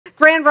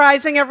Grand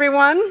Rising,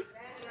 everyone.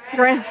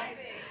 Grand.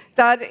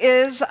 That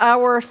is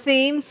our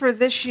theme for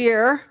this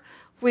year.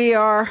 We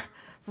are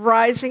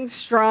rising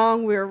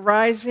strong. We're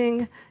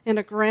rising in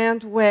a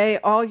grand way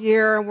all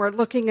year, and we're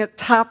looking at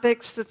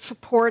topics that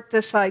support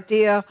this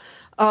idea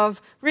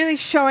of really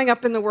showing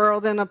up in the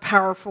world in a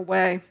powerful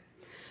way.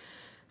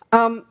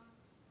 But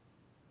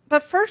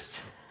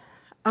first,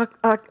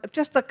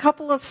 just a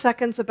couple of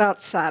seconds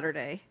about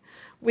Saturday.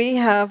 We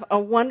have a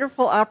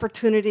wonderful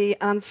opportunity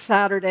on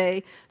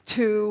Saturday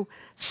to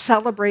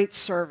celebrate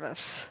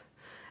service.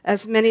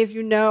 As many of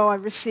you know, I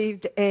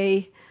received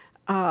a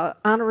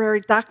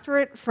honorary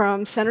doctorate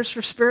from Centers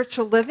for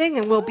Spiritual Living,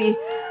 and we'll be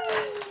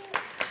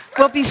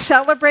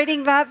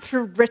celebrating that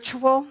through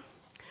ritual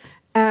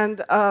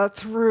and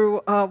through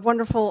a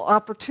wonderful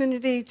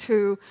opportunity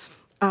to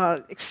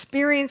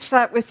experience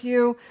that with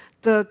you.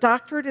 The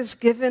doctorate is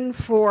given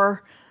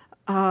for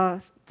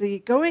the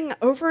going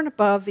over and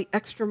above the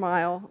extra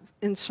mile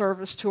in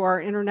service to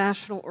our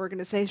international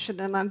organization,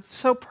 and I'm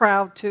so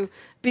proud to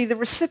be the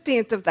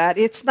recipient of that.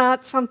 It's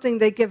not something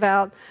they give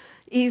out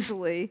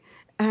easily,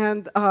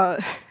 and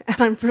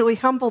I'm really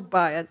humbled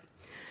by it.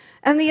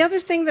 And the other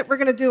thing that we're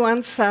going to do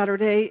on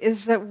Saturday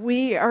is that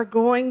we are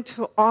going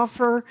to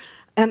offer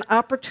an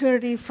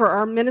opportunity for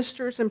our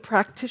ministers and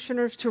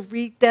practitioners to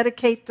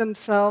rededicate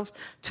themselves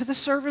to the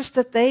service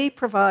that they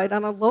provide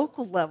on a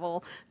local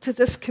level to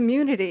this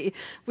community.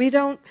 We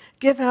don't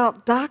give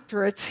out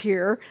doctorates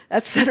here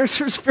at Centers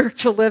for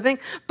Spiritual Living,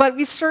 but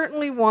we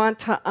certainly want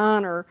to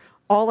honor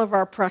all of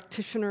our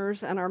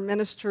practitioners and our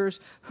ministers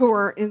who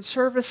are in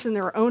service in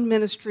their own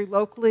ministry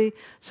locally.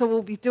 So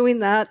we'll be doing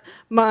that.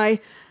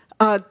 My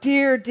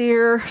dear,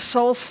 dear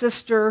soul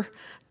sister,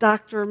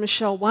 Dr.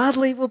 Michelle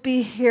Wadley, will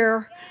be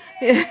here.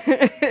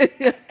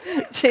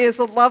 She is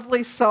a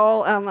lovely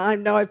soul, and I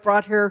know I've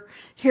brought her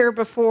here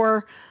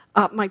before.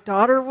 My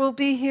daughter will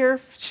be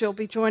here. She'll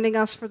be joining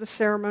us for the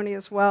ceremony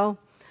as well.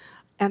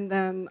 And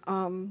then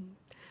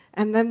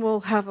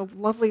we'll have a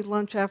lovely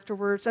lunch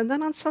afterwards. And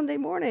then on Sunday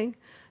morning,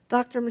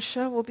 Dr.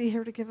 Michelle will be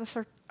here to give us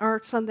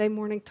our Sunday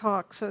morning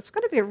talk. So it's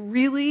going to be a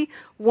really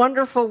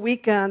wonderful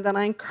weekend, and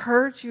I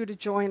encourage you to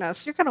join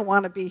us. You're going to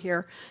want to be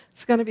here.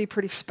 It's going to be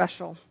pretty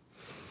special.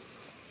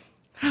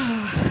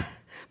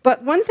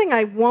 But one thing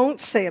I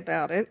won't say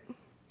about it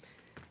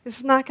is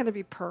it's not going to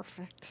be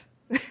perfect.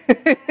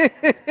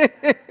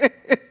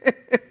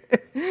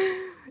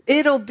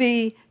 It'll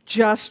be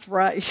just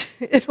right.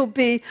 It'll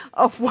be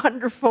a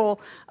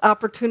wonderful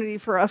opportunity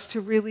for us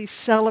to really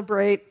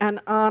celebrate and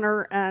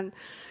honor and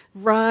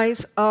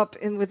rise up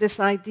with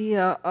this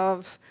idea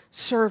of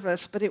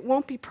service, but it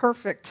won't be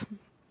perfect.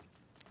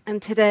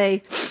 And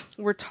today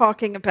we're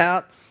talking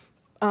about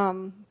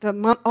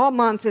all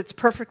month it's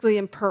perfectly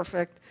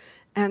imperfect.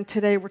 And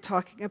today we're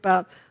talking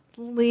about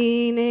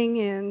leaning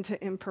into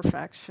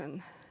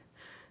imperfection.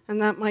 And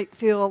that might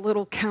feel a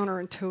little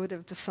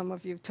counterintuitive to some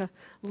of you, to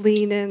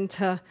lean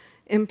into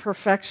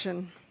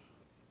imperfection.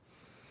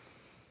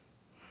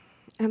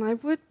 And I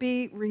would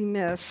be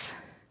remiss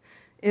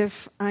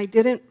if I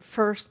didn't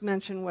first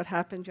mention what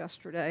happened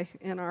yesterday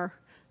in our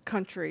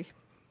country,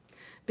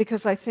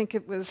 because I think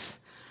it was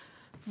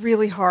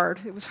really hard.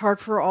 It was hard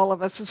for all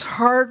of us. It's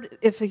hard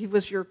if he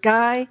was your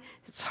guy.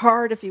 It's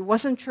hard if he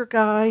wasn't your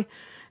guy.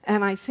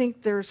 And I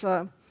think there's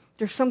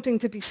something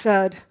to be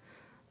said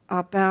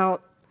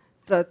about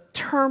the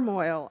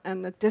turmoil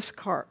and the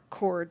discord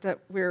that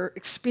we're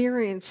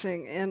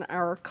experiencing in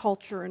our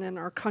culture and in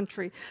our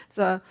country.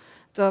 The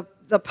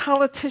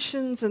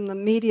politicians and the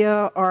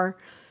media are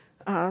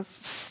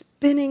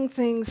spinning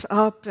things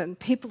up, and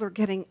people are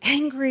getting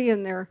angry,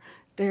 and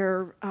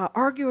they're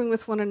arguing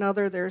with one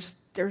another. There's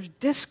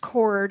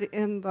discord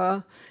in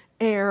the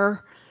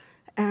air,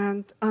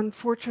 and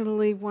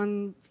unfortunately,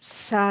 one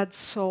sad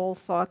soul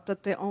thought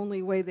that the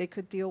only way they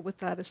could deal with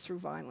that is through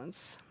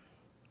violence.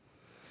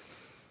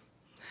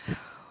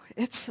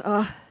 It's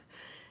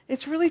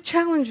really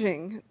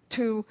challenging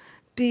to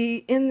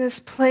be in this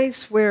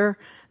place where,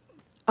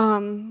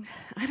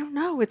 I don't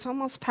know, it's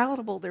almost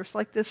palatable. There's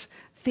like this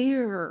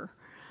fear,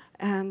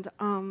 and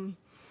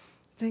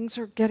things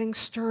are getting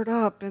stirred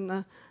up,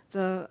 and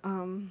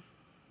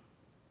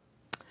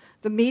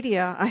the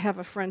media. I have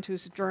a friend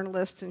who's a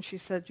journalist, and she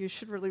said you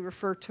should really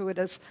refer to it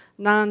as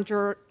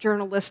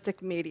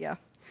non-journalistic media,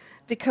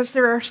 because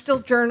there are still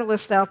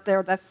journalists out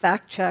there that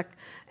fact-check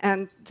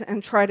and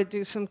try to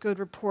do some good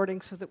reporting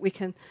so that we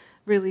can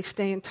really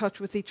stay in touch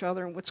with each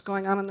other and what's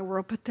going on in the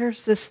world. But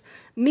there's this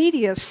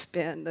media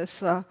spin,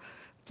 this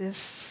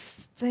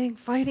thing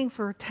fighting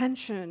for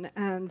attention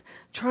and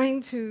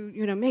trying to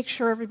make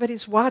sure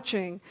everybody's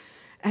watching,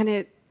 and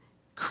it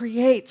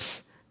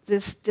creates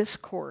this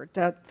discord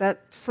that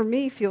for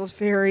me feels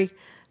very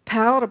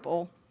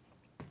palatable.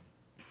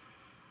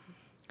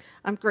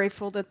 I'm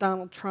grateful that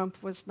Donald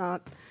Trump was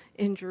not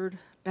injured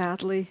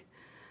badly.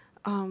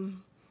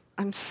 I'm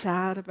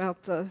sad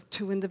about the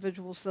two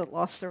individuals that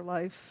lost their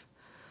life.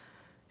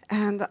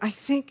 And I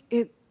think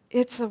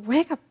it's a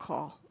wake-up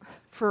call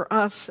for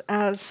us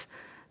as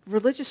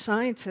religious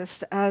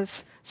scientists,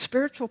 as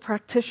spiritual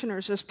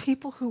practitioners, as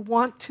people who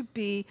want to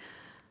be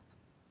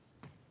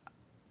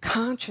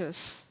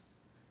conscious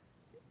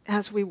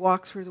as we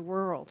walk through the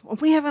world. When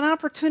we have an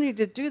opportunity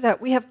to do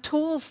that, we have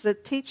tools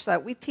that teach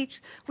that.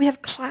 We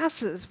have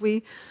classes,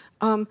 we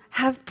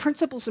have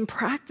principles and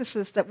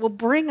practices that will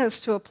bring us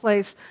to a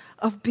place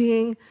of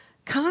being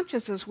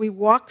conscious as we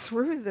walk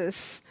through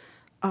this,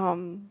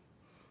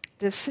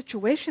 this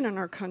situation in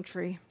our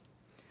country.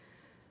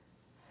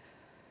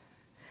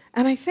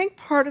 And I think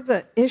part of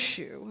the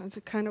issue, and to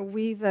kind of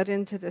weave that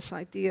into this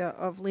idea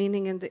of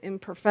leaning into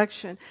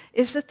imperfection,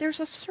 is that there's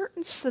a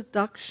certain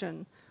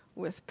seduction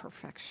with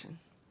perfection,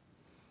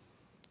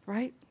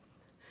 right?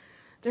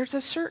 There's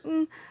a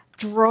certain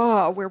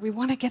draw where we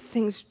want to get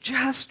things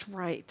just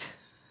right.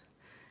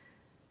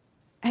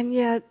 And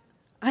yet,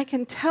 I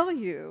can tell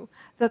you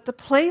that the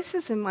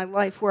places in my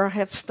life where I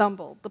have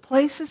stumbled, the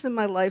places in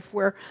my life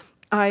where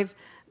I've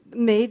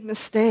made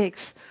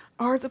mistakes,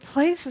 are the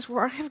places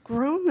where I have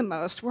grown the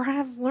most, where I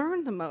have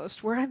learned the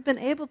most, where I've been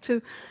able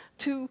to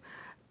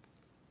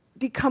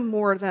become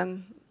more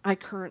than I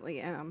currently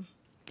am.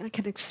 I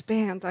can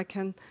expand. I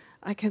can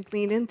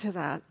lean into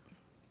that.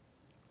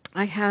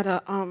 I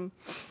had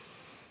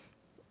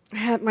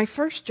my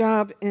first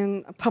job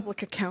in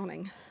public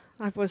accounting.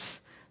 I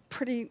was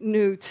pretty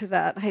new to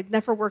that. I had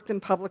never worked in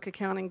public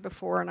accounting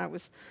before, and it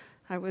was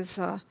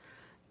a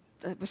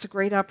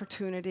great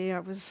opportunity.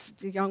 I was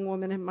a young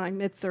woman in my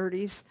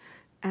mid-30s.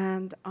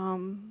 And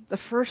the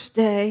first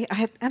day,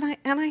 I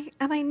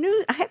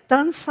knew I had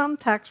done some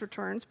tax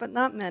returns, but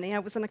not many. I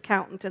was an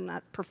accountant in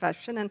that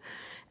profession,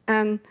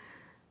 and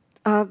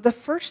the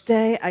first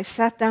day, I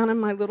sat down in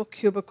my little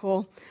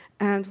cubicle,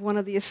 and one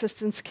of the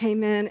assistants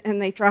came in,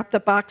 and they dropped a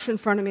box in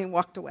front of me and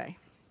walked away.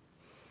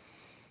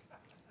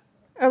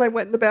 And I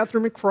went in the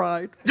bathroom and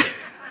cried.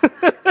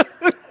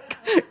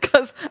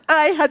 Because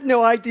I had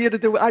no idea to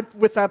do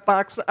with that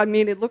box. I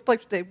mean, it looked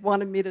like they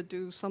wanted me to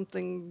do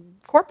something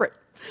corporate.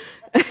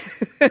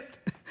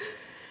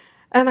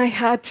 And I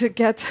had to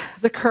get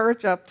the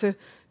courage up to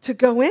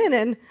go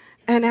in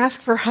and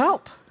ask for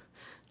help,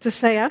 to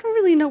say, I don't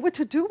really know what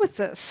to do with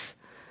this,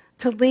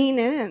 to lean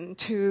in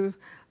to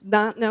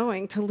not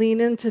knowing, to lean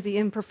into the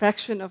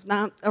imperfection of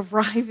not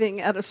arriving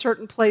at a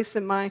certain place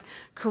in my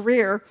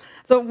career.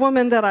 The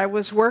woman that I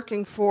was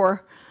working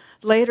for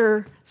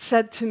later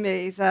said to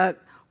me that,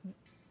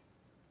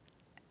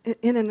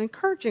 in an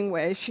encouraging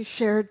way, she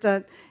shared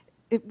that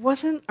it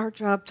wasn't our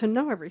job to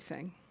know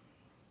everything.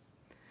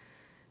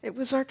 It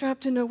was our job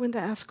to know when to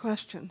ask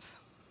questions.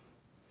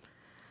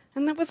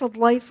 And that was a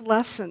life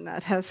lesson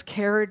that has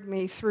carried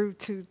me through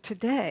to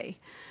today.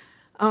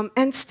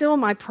 And still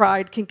my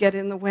pride can get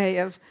in the way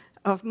of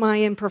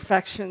my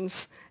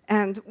imperfections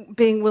and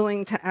being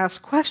willing to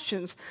ask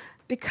questions,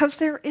 because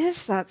there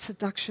is that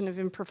seduction of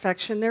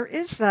imperfection. There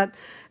is that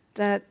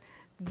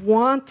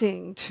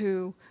wanting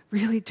to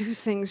really do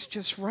things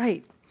just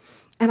right.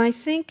 And I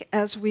think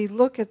as we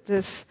look at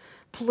this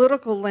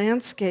political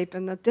landscape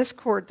and the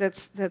discord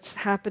that's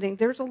happening,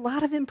 there's a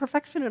lot of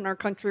imperfection in our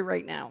country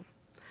right now.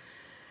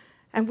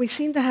 And we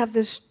seem to have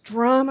this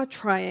drama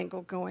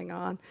triangle going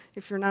on.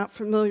 If you're not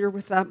familiar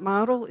with that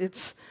model,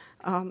 it's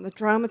the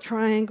drama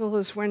triangle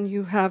is when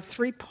you have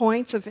 3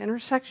 points of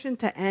intersection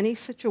to any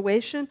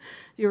situation.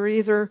 You're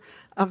either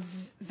a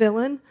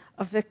villain,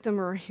 a victim,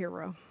 or a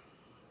hero.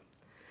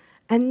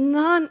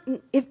 And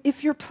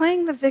if you're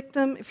playing the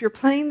victim, if you're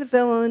playing the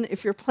villain,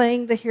 if you're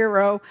playing the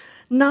hero,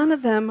 none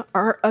of them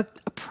are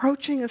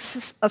approaching a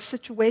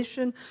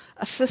situation,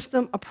 a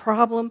system, a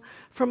problem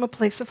from a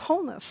place of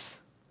wholeness.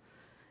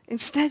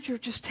 Instead, you're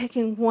just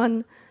taking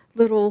one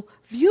little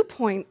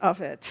viewpoint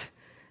of it,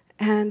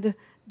 and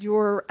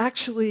you're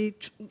actually,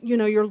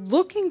 you're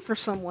looking for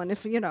someone.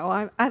 If,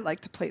 I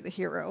like to play the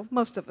hero.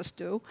 Most of us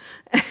do.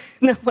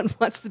 No one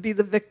wants to be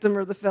the victim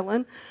or the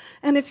villain.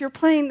 And if you're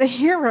playing the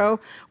hero,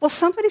 well,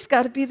 somebody's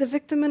got to be the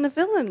victim and the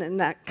villain in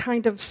that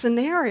kind of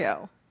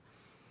scenario.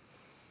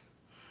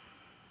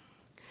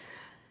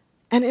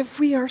 And if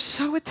we are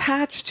so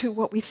attached to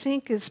what we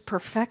think is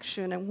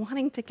perfection and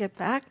wanting to get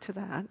back to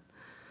that,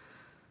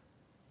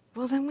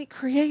 well, then we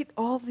create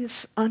all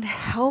this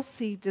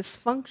unhealthy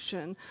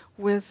dysfunction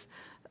with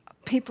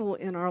people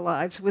in our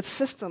lives, with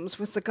systems,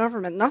 with the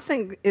government.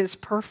 Nothing is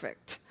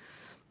perfect.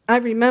 I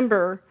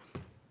remember,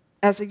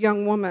 as a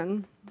young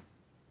woman,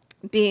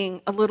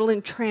 being a little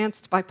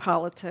entranced by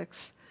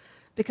politics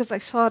because I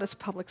saw it as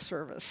public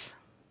service.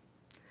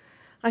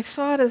 I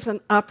saw it as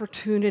an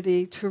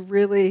opportunity to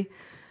really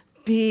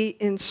be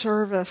in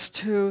service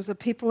to the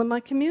people in my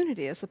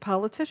community as a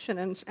politician,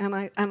 and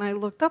I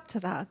looked up to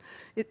that.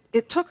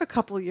 It took a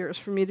couple of years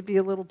for me to be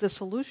a little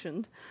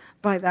disillusioned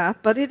by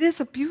that, but it is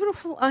a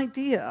beautiful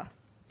idea.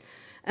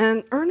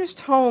 And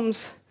Ernest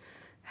Holmes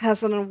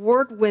has an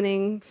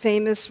award-winning,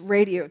 famous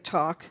radio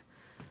talk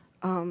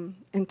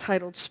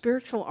entitled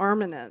Spiritual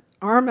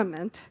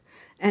Armament,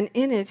 and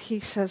in it he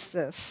says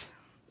this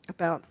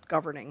about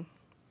governing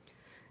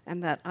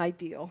and that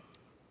ideal.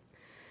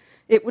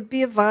 It would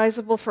be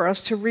advisable for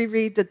us to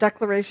reread the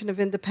Declaration of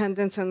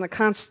Independence and the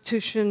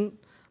Constitution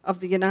of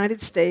the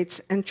United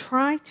States and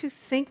try to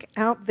think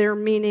out their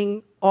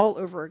meaning all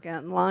over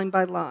again, line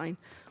by line,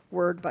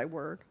 word by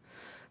word.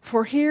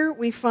 For here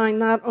we find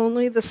not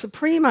only the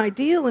supreme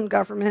ideal in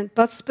government,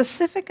 but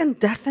specific and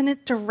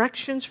definite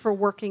directions for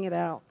working it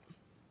out.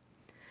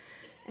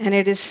 And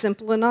it is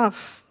simple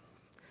enough.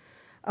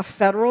 A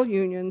federal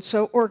union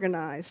so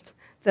organized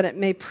that it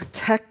may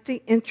protect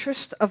the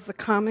interest of the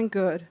common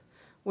good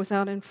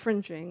without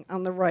infringing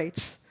on the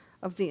rights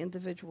of the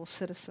individual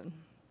citizen.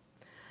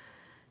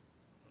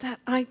 That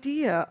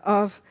idea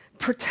of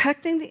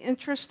protecting the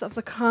interest of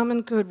the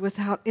common good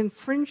without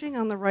infringing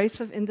on the rights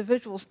of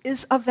individuals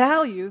is a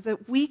value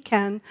that we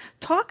can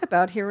talk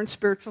about here in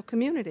spiritual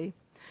community.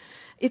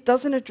 It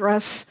doesn't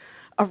address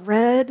a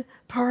red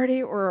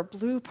party or a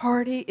blue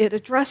party. It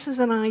addresses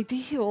an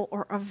ideal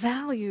or a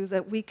value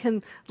that we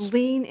can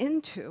lean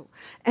into.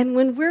 And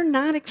when we're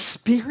not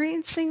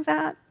experiencing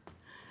that,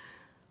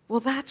 well,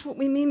 that's what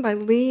we mean by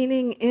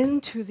leaning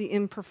into the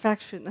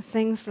imperfection, the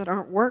things that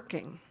aren't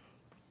working.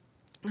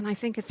 And I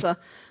think it's a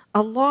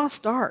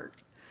lost art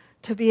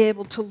to be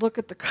able to look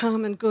at the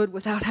common good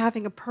without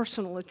having a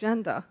personal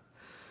agenda.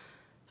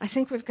 I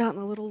think we've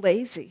gotten a little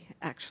lazy,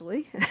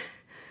 actually,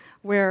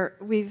 where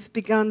we've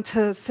begun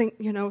to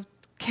think,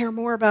 care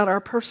more about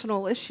our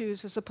personal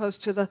issues as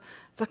opposed to the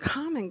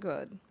common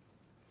good.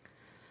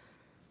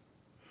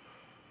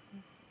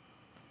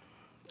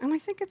 And I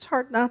think it's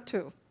hard not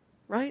to,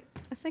 right?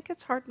 I think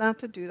it's hard not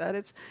to do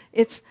that.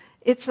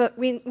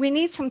 We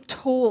need some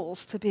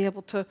tools to be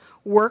able to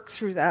work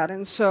through that.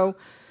 And so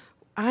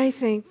I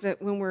think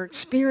that when we're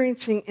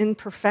experiencing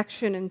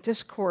imperfection and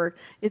discord,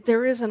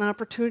 there is an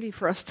opportunity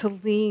for us to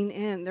lean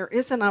in. There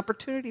is an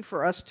opportunity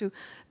for us to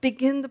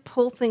begin to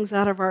pull things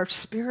out of our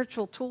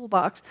spiritual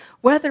toolbox,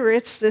 whether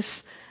it's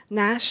this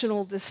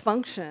national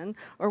dysfunction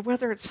or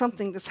whether it's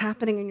something that's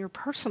happening in your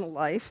personal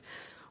life.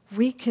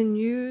 We can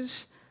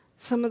use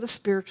some of the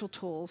spiritual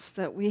tools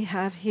that we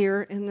have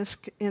here in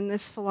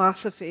this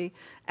philosophy.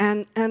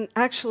 And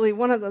actually,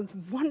 one of the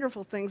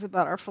wonderful things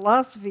about our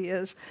philosophy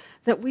is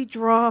that we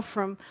draw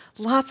from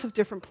lots of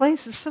different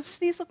places. So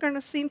these are going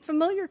to seem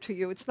familiar to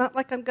you. It's not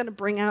like I'm going to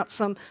bring out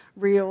some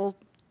real,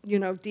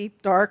 deep,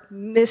 dark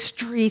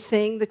mystery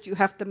thing that you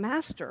have to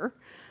master.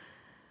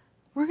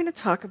 We're going to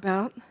talk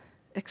about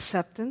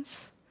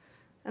acceptance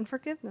and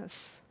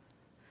forgiveness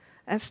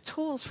as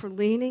tools for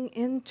leaning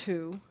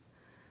into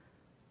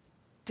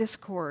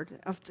discord,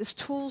 as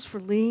tools for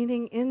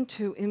leaning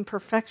into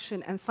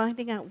imperfection and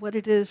finding out what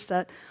it is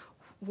that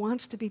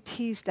wants to be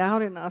teased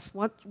out in us,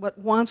 what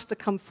wants to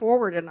come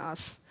forward in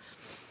us.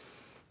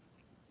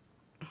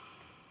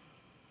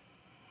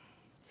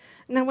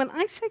 Now, when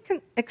I say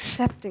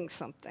accepting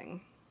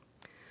something,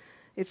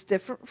 it's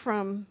different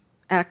from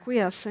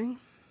acquiescing,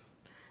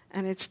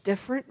 and it's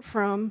different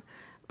from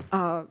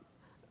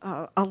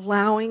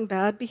allowing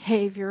bad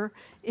behavior.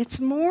 It's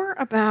more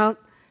about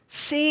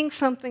seeing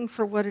something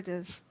for what it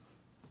is.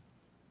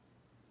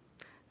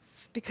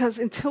 Because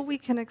until we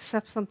can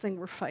accept something,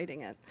 we're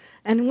fighting it.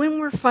 And when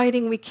we're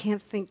fighting, we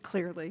can't think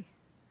clearly.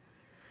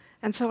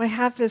 And so I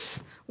have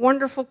this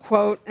wonderful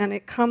quote, and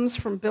it comes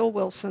from Bill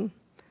Wilson.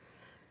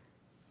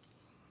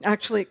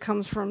 Actually, it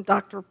comes from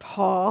Dr.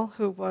 Paul,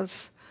 who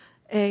was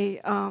a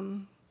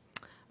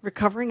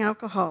recovering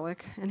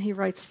alcoholic, and he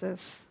writes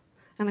this.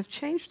 And I've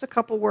changed a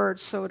couple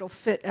words so it'll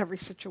fit every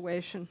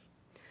situation.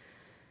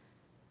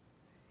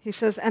 He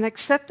says, "And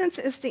acceptance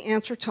is the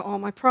answer to all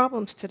my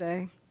problems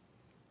today.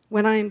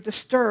 When I am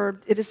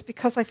disturbed, it is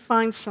because I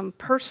find some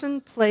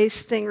person,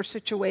 place, thing, or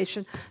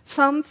situation,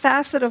 some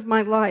facet of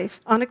my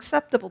life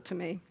unacceptable to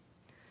me.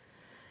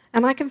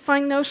 And I can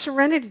find no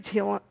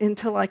serenity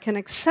until I can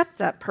accept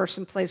that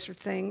person, place, or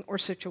thing, or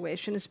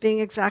situation as being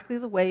exactly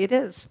the way it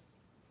is.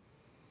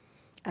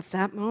 At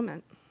that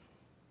moment,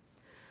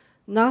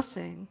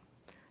 nothing,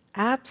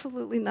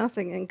 absolutely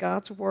nothing in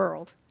God's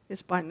world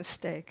is by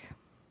mistake.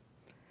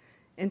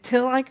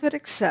 Until I could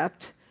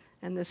accept,"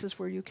 and this is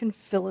where you can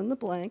fill in the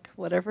blank,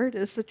 whatever it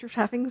is that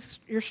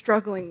you're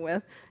struggling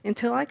with,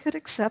 until I could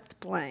accept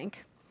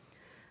blank,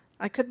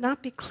 I could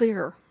not be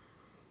clear.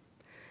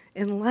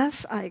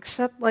 Unless I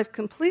accept life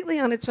completely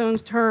on its own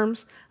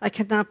terms, I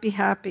cannot be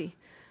happy.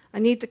 I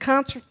need to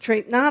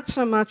concentrate not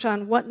so much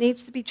on what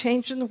needs to be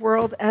changed in the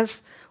world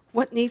as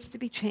what needs to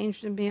be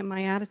changed in me and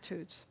my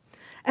attitudes.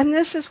 And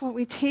this is what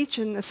we teach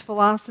in this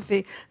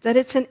philosophy, that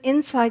it's an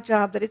inside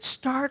job, that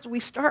we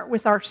start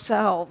with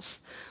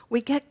ourselves.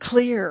 We get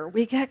clear,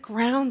 we get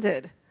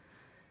grounded.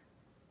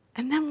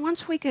 And then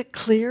once we get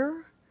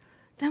clear,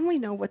 then we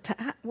know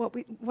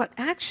what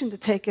action to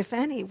take, if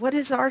any, what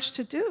is ours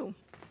to do.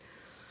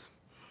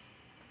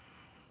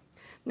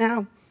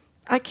 Now,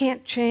 I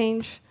can't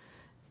change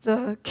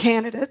the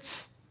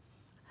candidates.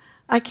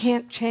 I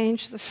can't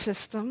change the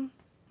system.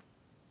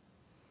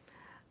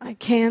 I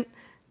can't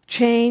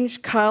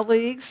change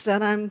colleagues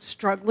that I'm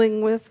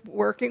struggling with,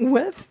 working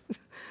with.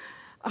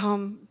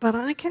 But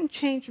I can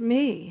change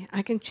me.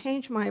 I can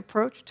change my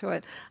approach to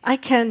it. I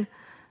can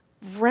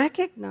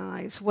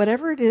recognize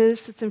whatever it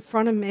is that's in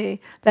front of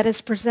me that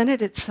has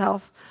presented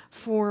itself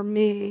for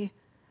me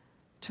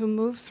to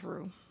move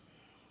through.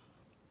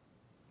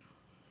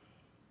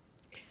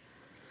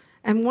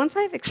 And once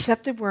I've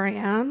accepted where I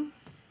am,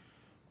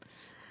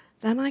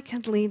 then I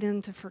can lean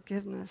into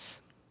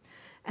forgiveness.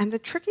 And the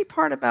tricky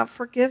part about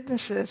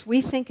forgiveness is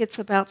we think it's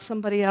about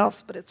somebody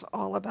else, but it's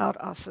all about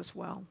us as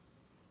well.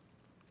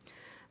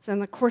 Then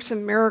the Course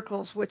in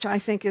Miracles, which I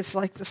think is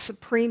like the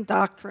supreme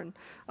doctrine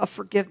of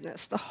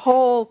forgiveness. The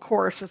whole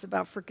Course is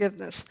about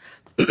forgiveness.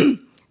 It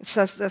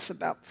says this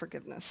about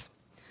forgiveness.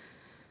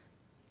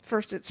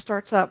 First, it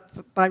starts up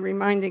by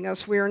reminding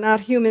us we are not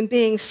human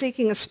beings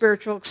seeking a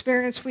spiritual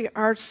experience. We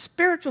are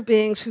spiritual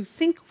beings who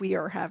think we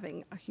are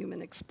having a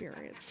human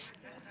experience.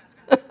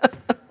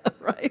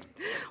 Right?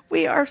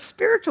 We are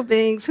spiritual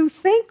beings who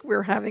think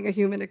we're having a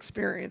human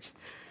experience.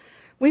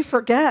 We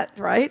forget,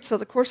 right? So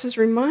the Course is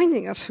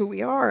reminding us who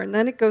we are. And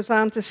then it goes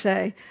on to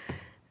say,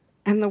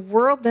 and the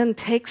world then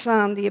takes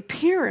on the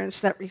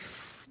appearance that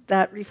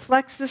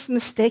reflects this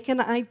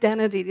mistaken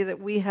identity that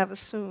we have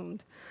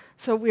assumed.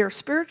 So we are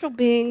spiritual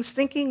beings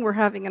thinking we're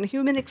having a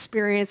human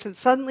experience, and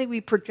suddenly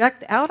we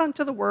project out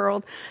onto the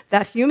world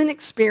that human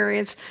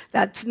experience,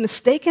 that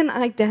mistaken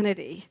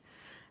identity,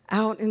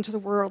 out into the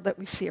world that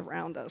we see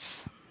around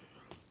us.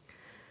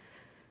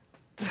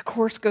 The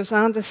Course goes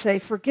on to say,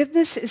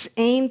 forgiveness is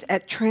aimed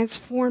at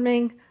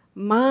transforming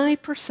my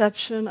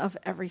perception of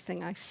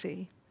everything I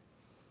see.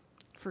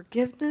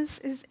 Forgiveness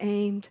is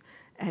aimed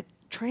at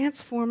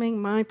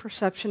transforming my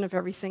perception of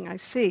everything I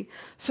see.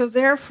 So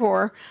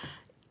therefore,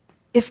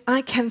 if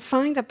I can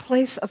find a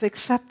place of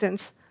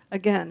acceptance,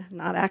 again,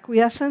 not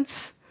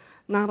acquiescence,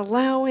 not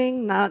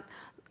allowing, not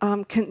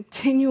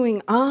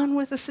continuing on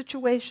with the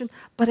situation,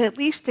 but at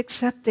least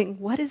accepting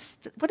what is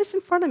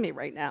in front of me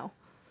right now.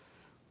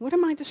 What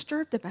am I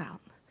disturbed about?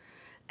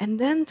 And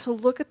then to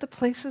look at the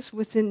places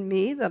within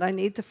me that I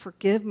need to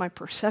forgive, my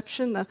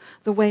perception,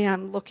 the way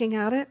I'm looking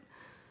at it.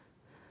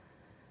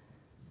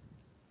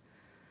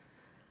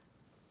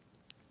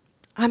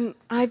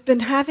 I've been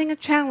having a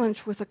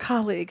challenge with a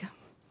colleague,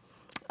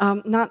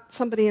 not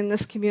somebody in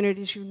this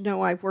community. As you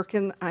know,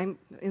 I'm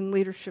in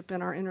leadership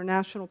in our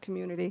international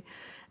community.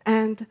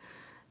 And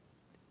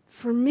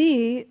for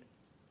me,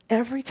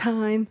 every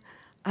time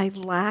I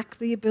lack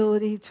the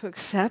ability to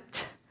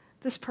accept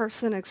this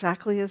person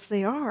exactly as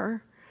they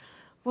are,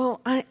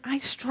 well, I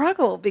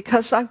struggle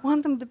because I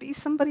want them to be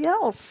somebody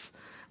else.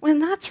 When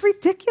that's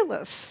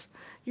ridiculous.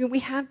 We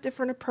have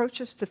different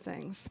approaches to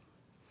things.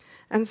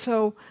 And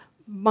so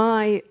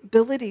my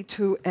ability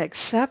to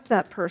accept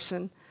that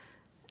person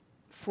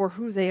for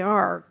who they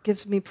are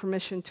gives me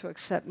permission to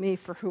accept me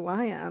for who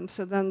I am.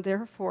 So then,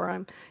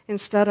 therefore,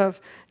 instead of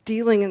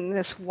dealing in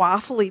this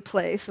waffly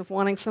place of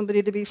wanting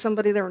somebody to be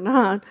somebody they're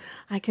not,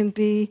 I can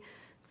be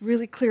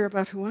really clear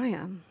about who I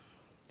am.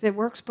 It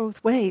works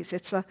both ways.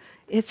 It's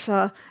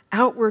a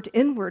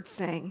outward-inward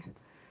thing.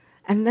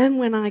 And then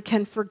when I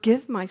can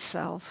forgive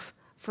myself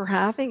for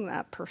having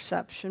that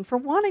perception, for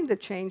wanting to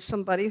change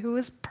somebody who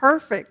is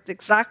perfect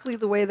exactly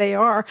the way they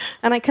are,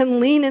 and I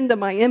can lean into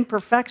my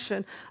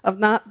imperfection of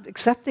not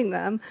accepting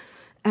them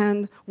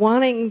and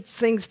wanting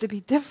things to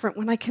be different,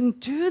 when I can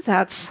do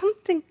that,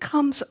 something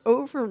comes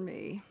over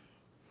me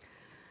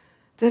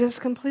that is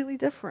completely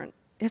different.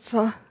 It's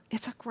a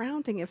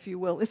grounding, if you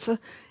will. It's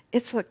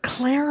a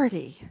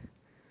clarity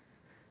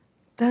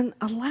that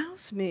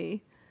allows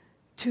me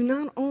to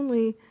not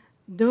only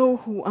know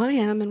who I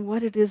am and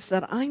what it is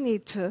that I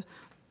need to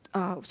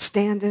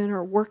stand in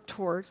or work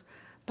towards,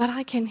 but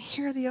I can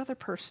hear the other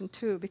person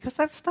too, because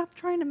I've stopped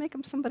trying to make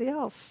them somebody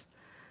else.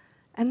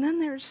 And then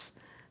there's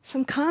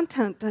some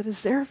content that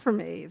is there for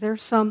me.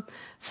 There's some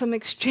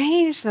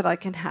exchange that I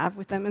can have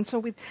with them. And so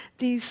with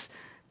these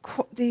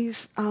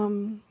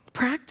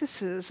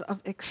practices of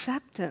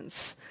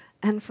acceptance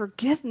and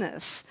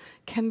forgiveness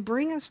can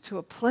bring us to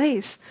a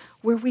place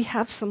where we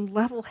have some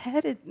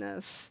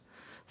level-headedness,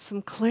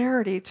 some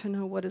clarity to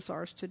know what is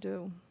ours to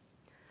do.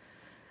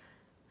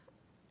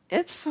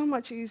 It's so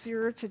much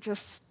easier to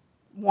just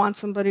want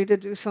somebody to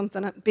do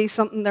something, be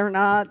something they're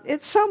not.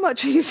 It's so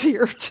much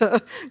easier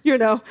to,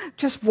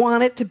 just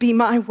want it to be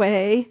my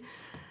way.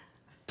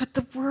 But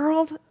the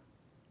world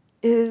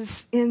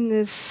is in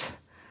this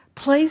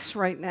place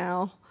right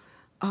now.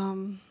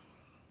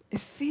 It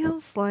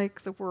feels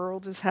like the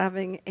world is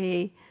having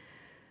a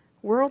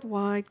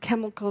worldwide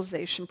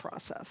chemicalization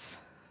process.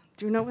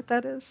 Do you know what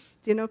that is?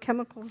 Do you know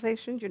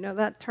chemicalization? Do you know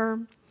that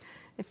term?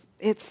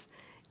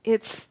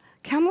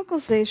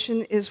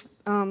 Chemicalization is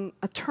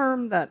a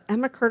term that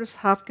Emma Curtis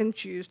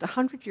Hopkins used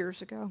 100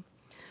 years ago.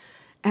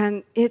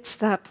 And it's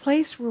that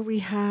place where we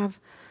have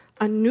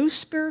a new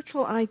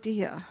spiritual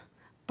idea,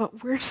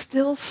 but we're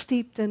still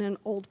steeped in an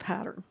old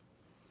pattern.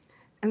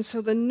 And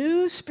so the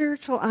new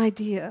spiritual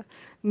idea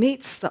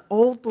meets the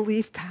old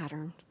belief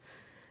pattern,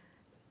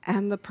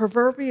 and the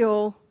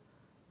proverbial,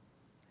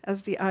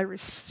 as the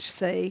Irish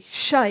say,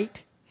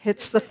 shite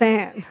hits the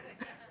fan.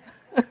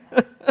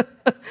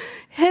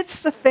 Hits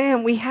the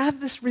fan. We have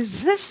this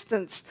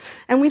resistance,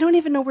 and we don't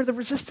even know where the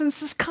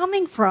resistance is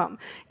coming from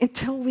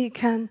until we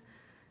can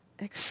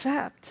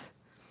accept,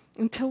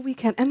 until we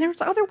can. And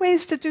there's other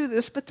ways to do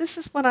this, but this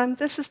is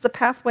the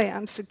pathway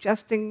I'm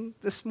suggesting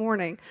this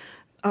morning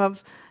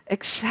of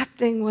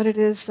accepting what it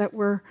is that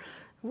we're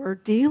we're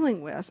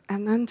dealing with,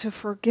 and then to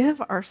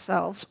forgive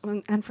ourselves.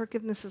 And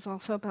forgiveness is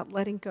also about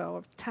letting go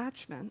of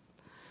attachment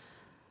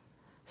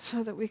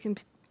so that we can,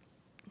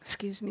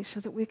 so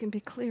that we can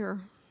be clear.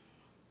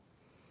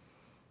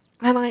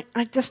 And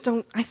I just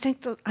don't,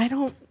 I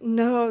don't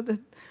know that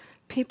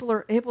people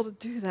are able to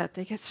do that.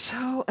 They get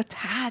so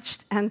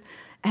attached and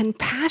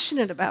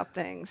passionate about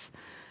things.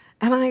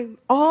 And I'm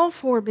all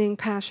for being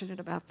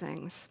passionate about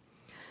things.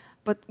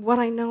 But what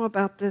I know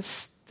about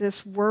this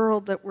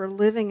world that we're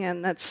living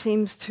in that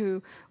seems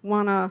to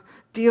want to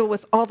deal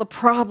with all the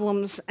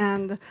problems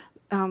and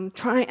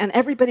and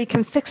everybody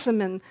can fix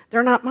them, and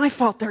they're not my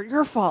fault, they're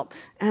your fault,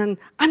 and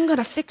I'm going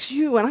to fix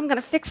you, and I'm going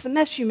to fix the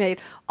mess you made.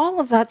 All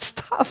of that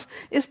stuff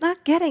is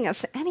not getting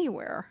us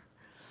anywhere.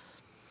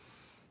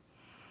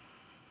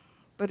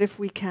 But if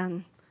we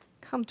can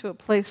come to a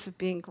place of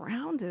being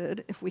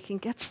grounded, if we can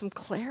get some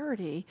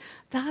clarity,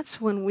 that's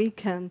when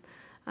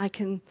I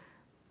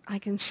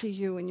can see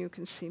you and you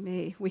can see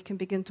me. We can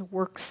begin to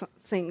work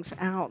things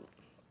out.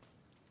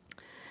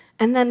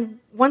 And then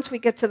once we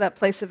get to that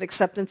place of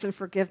acceptance and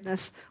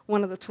forgiveness,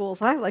 one of the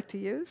tools I like to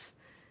use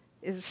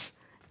is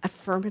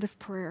affirmative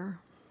prayer,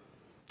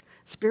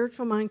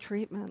 spiritual mind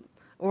treatment,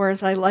 or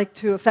as I like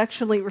to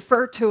affectionately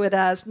refer to it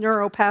as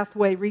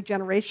neuropathway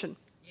regeneration.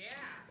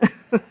 Yeah.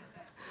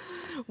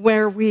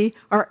 Where we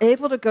are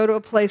able to go to a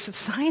place of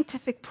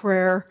scientific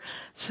prayer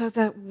so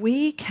that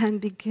we can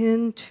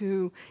begin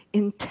to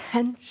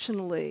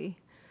intentionally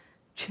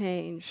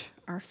change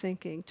our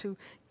thinking, to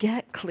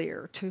get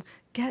clear, to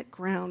get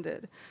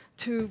grounded,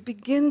 to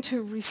begin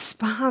to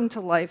respond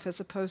to life as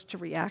opposed to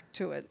react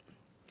to it.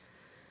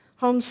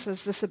 Holmes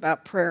says this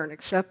about prayer and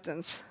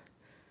acceptance.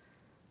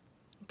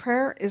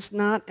 Prayer is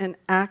not an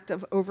act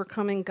of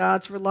overcoming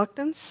God's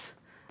reluctance,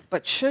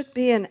 but should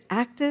be an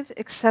active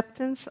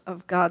acceptance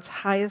of God's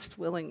highest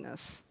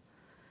willingness.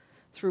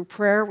 Through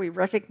prayer, we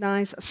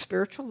recognize a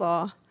spiritual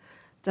law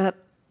that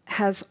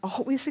has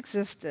always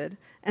existed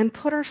and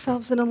put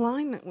ourselves in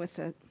alignment with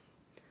it.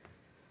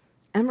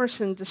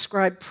 Emerson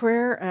described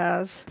prayer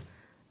as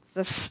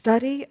the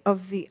study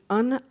of the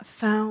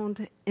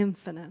unfound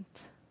infinite.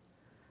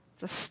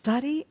 The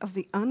study of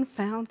the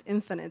unfound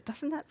infinite.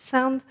 Doesn't that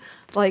sound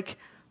like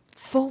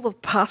full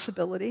of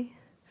possibility,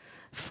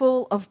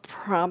 full of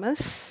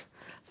promise,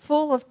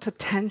 full of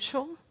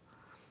potential?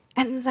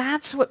 And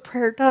that's what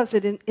prayer does.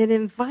 It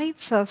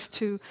invites us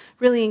to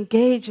really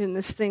engage in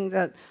this thing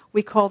that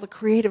we call the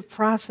creative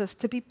process,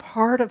 to be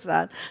part of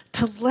that,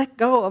 to let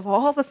go of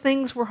all the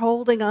things we're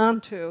holding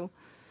on to,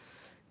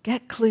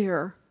 get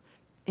clear,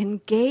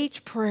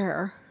 engage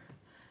prayer,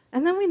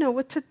 and then we know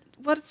what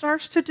it's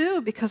ours to do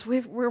because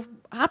we're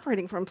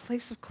operating from a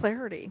place of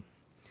clarity.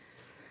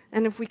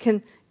 And if we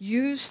can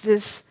use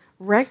this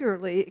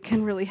regularly, it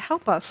can really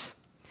help us.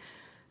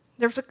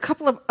 There's a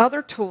couple of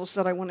other tools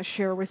that I want to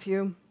share with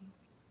you.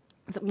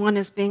 One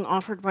is being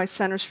offered by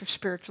Centers for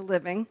Spiritual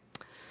Living.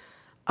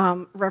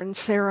 Reverend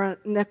Sarah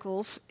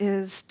Nichols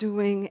is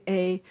doing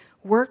a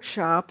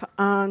workshop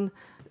on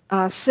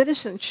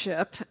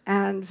citizenship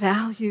and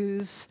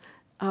values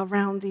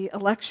around the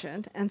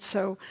election. And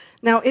so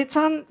now it's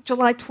on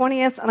July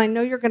 20th, and I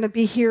know you're going to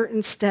be here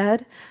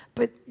instead,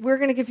 but we're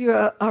going to give you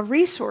a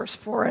resource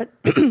for it,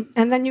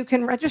 and then you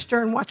can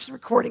register and watch the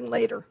recording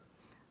later.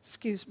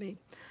 Excuse me.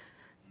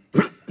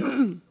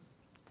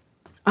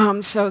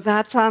 So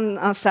that's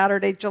on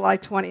Saturday, July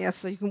 20th,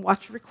 so you can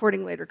watch the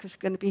recording later because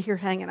you're going to be here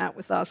hanging out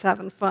with us,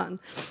 having fun.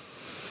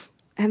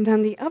 And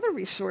then the other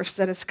resource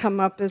that has come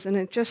up is, and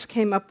it just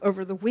came up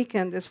over the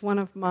weekend, is one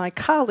of my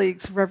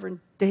colleagues, Reverend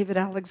David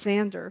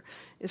Alexander,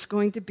 is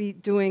going to be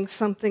doing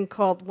something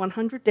called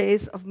 100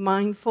 Days of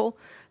Mindful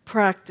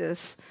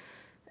Practice,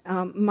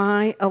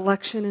 My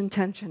Election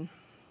Intention.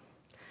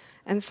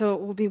 And so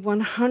it will be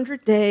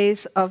 100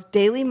 days of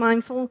daily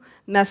mindful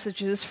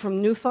messages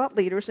from New Thought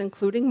leaders,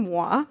 including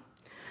moi.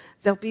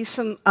 There'll be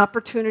some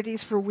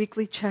opportunities for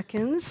weekly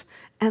check-ins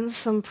and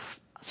some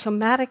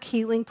somatic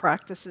healing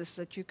practices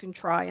that you can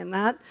try, and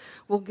that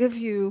will give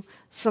you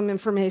some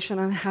information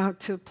on how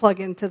to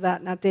plug into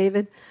that. Now,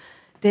 David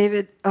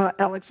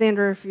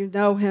Alexander, if you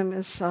know him,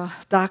 is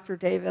Dr.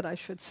 David, I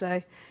should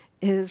say,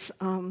 is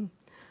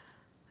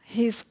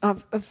he's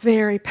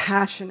very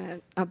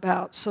passionate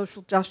about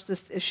social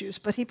justice issues,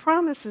 but he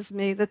promises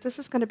me that this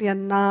is going to be a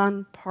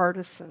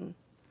nonpartisan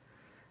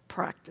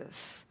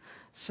practice.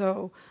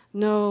 So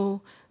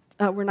no,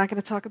 we're not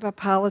going to talk about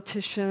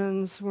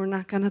politicians. We're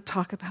not going to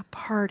talk about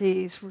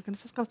parties. We're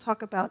just going to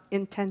talk about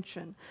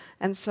intention.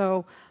 And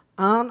so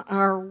on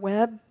our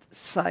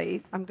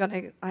website,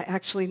 I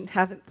actually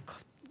haven't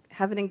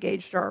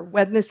engaged our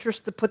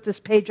webmistress to put this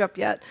page up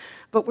yet,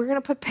 but we're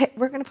going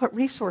to put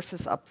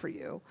resources up for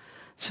you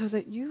so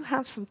that you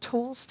have some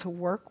tools to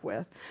work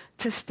with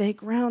to stay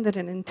grounded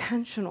and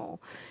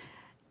intentional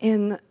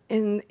in,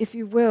 if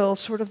you will,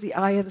 sort of the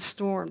eye of the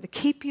storm, to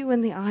keep you in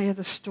the eye of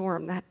the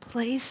storm, that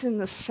place in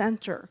the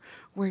center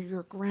where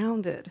you're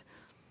grounded,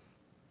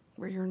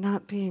 where you're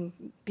not being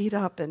beat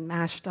up and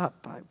mashed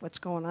up by what's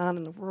going on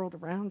in the world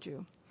around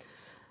you.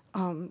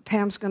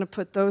 Pam's going to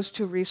put those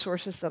two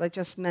resources that I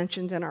just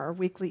mentioned in our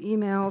weekly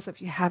emails.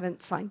 If you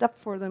haven't signed up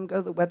for them, go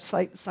to the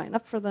website and sign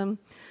up for them.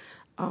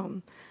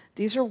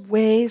 These are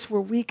ways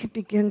where we can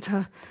begin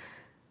to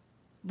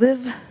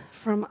live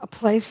from a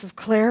place of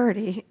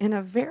clarity in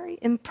a very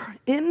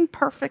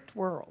imperfect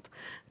world,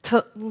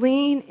 to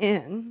lean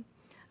in.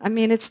 I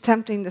mean, it's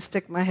tempting to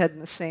stick my head in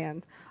the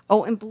sand.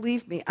 Oh, and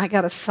believe me, I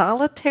got a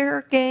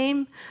solitaire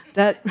game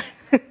that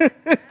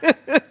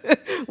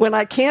when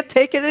I can't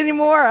take it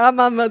anymore,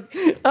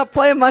 I'm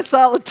playing my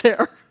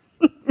solitaire.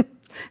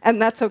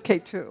 And that's okay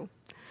too.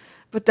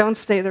 But don't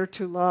stay there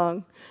too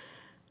long.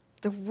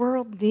 The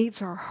world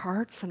needs our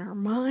hearts and our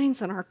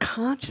minds and our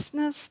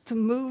consciousness to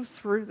move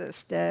through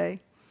this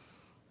day.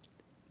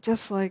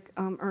 Just like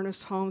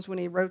Ernest Holmes, when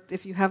he wrote,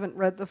 if you haven't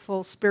read the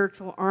full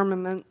Spiritual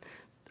Armament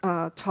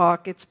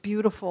talk, it's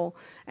beautiful,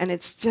 and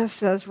it's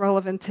just as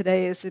relevant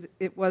today as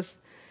it was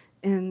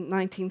in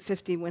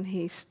 1950 when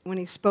he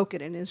spoke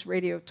it in his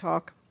radio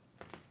talk.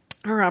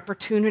 Our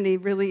opportunity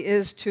really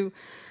is to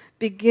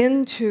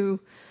begin to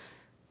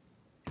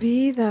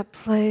be that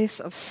place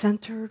of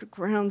centered,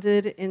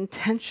 grounded,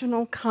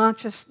 intentional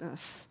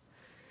consciousness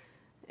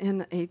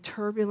in a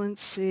turbulent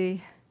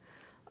sea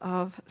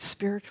of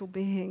spiritual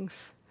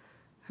beings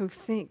who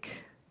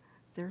think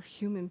they're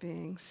human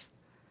beings.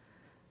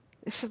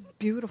 It's a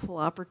beautiful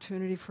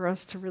opportunity for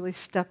us to really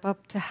step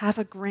up, to have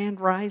a grand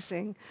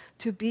rising,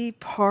 to be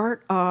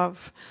part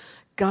of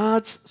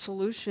God's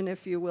solution,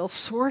 if you will,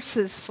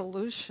 Source's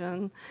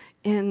solution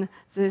in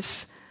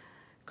this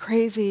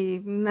crazy,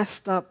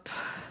 messed up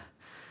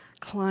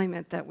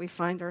climate that we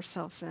find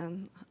ourselves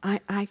in.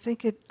 I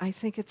think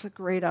it's a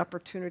great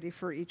opportunity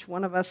for each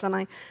one of us, and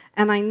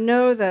I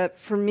know that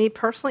for me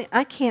personally,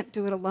 I can't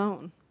do it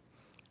alone.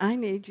 I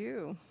need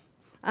you.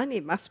 I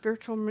need my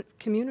spiritual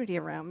community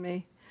around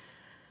me.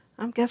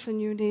 I'm guessing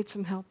you need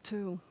some help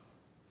too.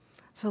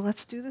 So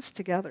let's do this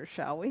together,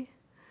 shall we?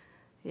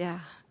 Yeah,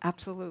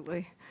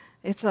 absolutely.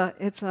 It's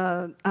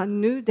a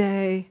new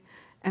day,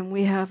 and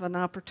we have an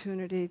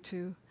opportunity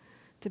to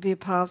be a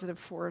positive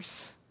force,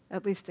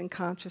 at least in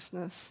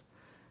consciousness,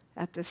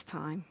 at this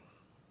time.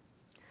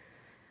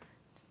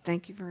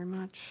 Thank you very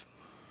much.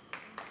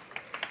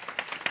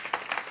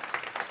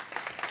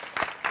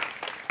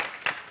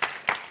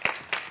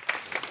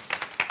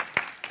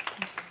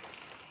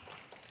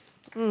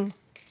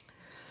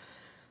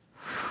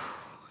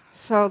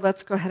 So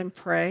let's go ahead and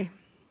pray.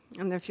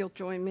 And if you'll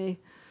join me,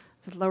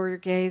 to lower your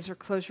gaze or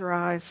close your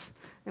eyes,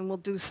 and we'll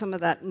do some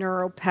of that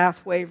neural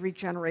pathway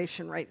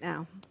regeneration right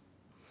now.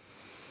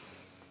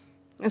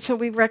 And so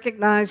we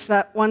recognize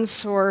that one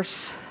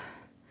source,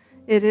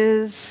 it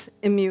is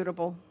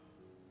immutable.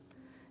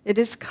 It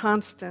is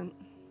constant.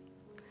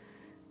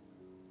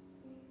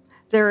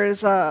 There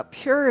is a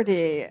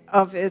purity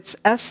of its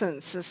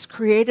essence, this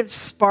creative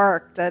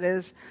spark that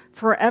is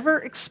forever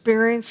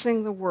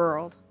experiencing the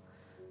world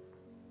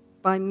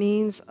by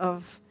means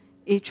of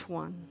each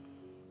one.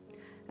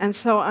 And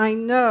so I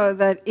know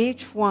that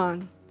each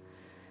one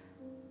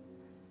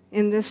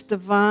in this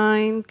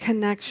divine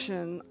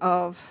connection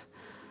of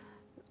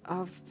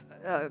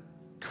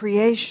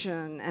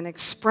creation and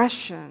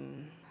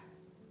expression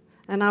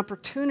and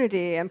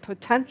opportunity and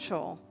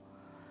potential,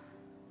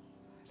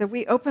 that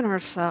we open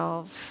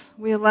ourselves,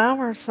 we allow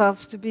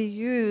ourselves to be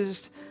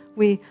used,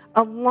 we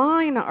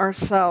align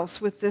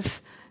ourselves with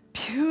this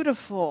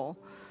beautiful,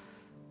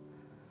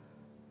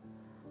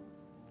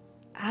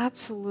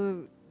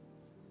 absolute,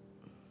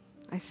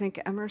 I think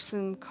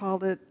Emerson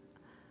called it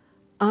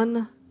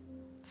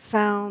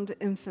unfound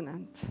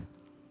infinite.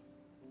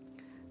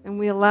 And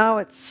we allow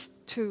it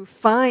to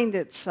find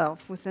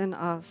itself within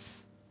us.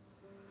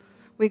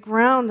 We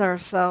ground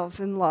ourselves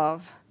in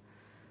love.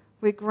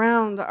 We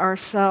ground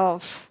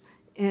ourselves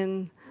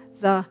in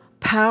the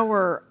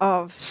power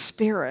of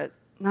spirit,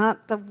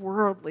 not the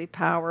worldly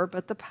power,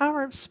 but the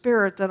power of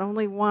spirit that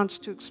only wants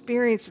to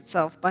experience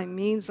itself by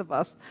means of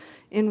us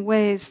in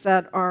ways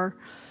that are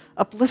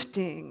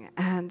uplifting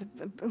and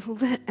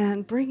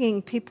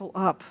bringing people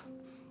up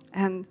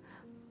and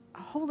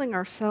holding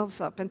ourselves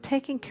up and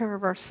taking care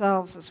of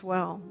ourselves as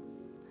well.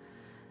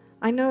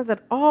 I know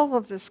that all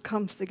of this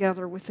comes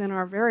together within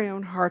our very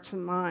own hearts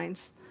and minds,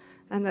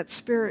 and that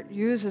Spirit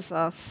uses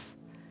us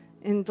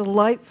in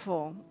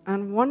delightful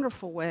and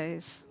wonderful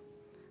ways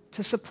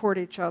to support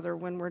each other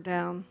when we're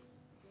down,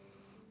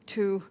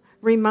 to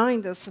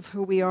remind us of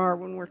who we are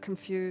when we're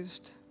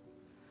confused,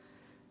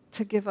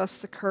 to give us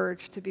the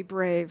courage to be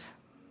brave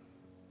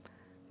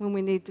when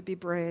we need to be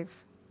brave.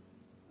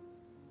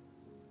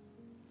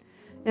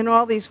 In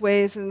all these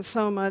ways and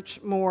so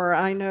much more,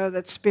 I know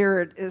that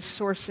Spirit is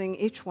sourcing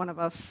each one of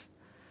us,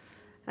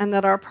 and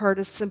that our part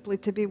is simply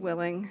to be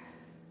willing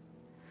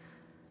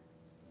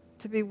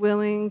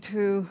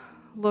to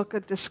look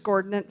a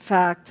discordant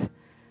fact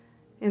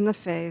in the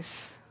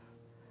face,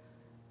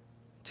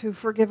 to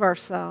forgive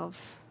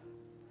ourselves,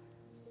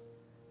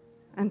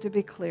 and to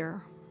be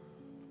clear.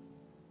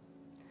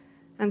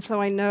 And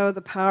so I know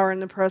the power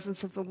and the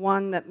presence of the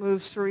one that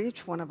moves through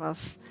each one of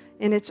us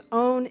in its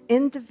own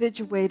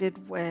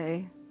individuated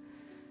way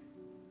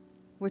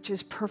which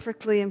is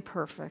perfectly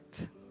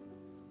imperfect.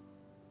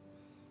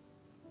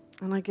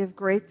 And I give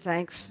great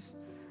thanks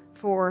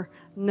for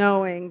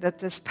knowing that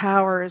this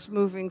power is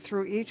moving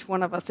through each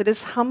one of us. It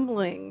is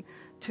humbling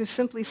to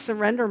simply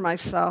surrender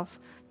myself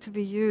to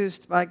be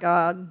used by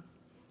God,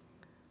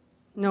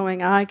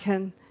 knowing I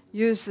can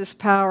use this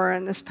power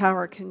and this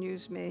power can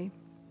use me.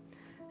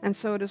 And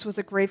so it is with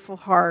a grateful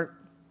heart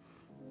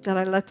that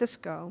I let this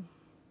go.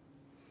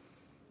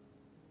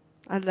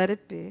 I let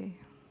it be.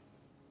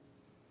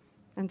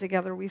 And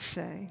together we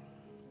say,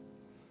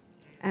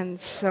 and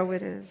so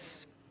it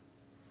is.